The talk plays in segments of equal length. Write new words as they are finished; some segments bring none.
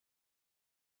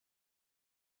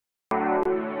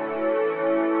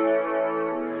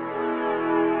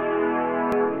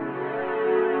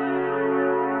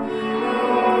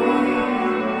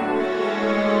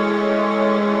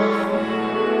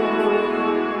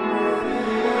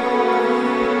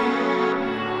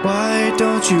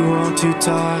don't you want to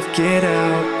talk it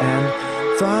out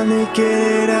and finally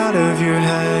get it out of your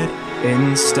head,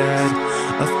 instead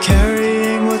of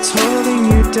carrying what's holding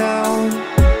you down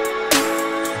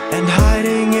and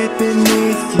hiding it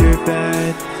beneath your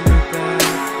bed?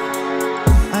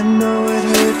 I know it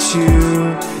hurts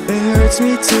you, it hurts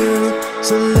me too,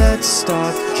 so let's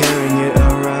stop carrying it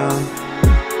around.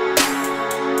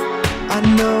 I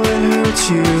know it hurts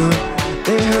you,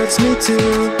 it hurts me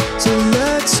too, so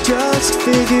let's just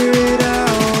figure it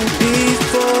out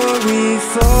before we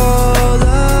fall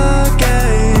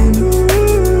again.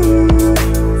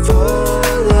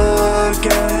 Fall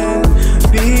again.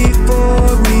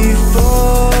 Before we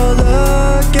fall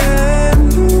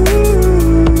again.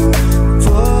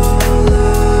 Fall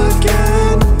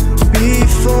again.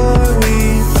 Before we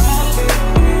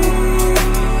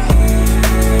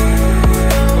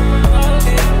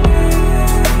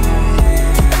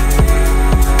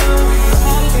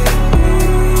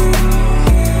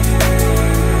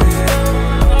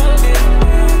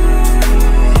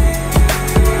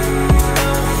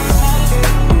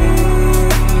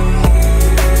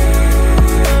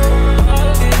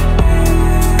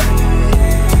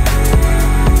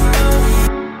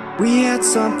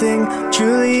something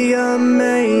truly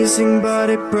amazing, but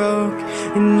it broke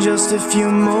in just a few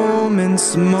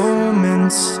moments.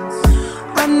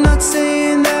 I'm not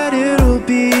saying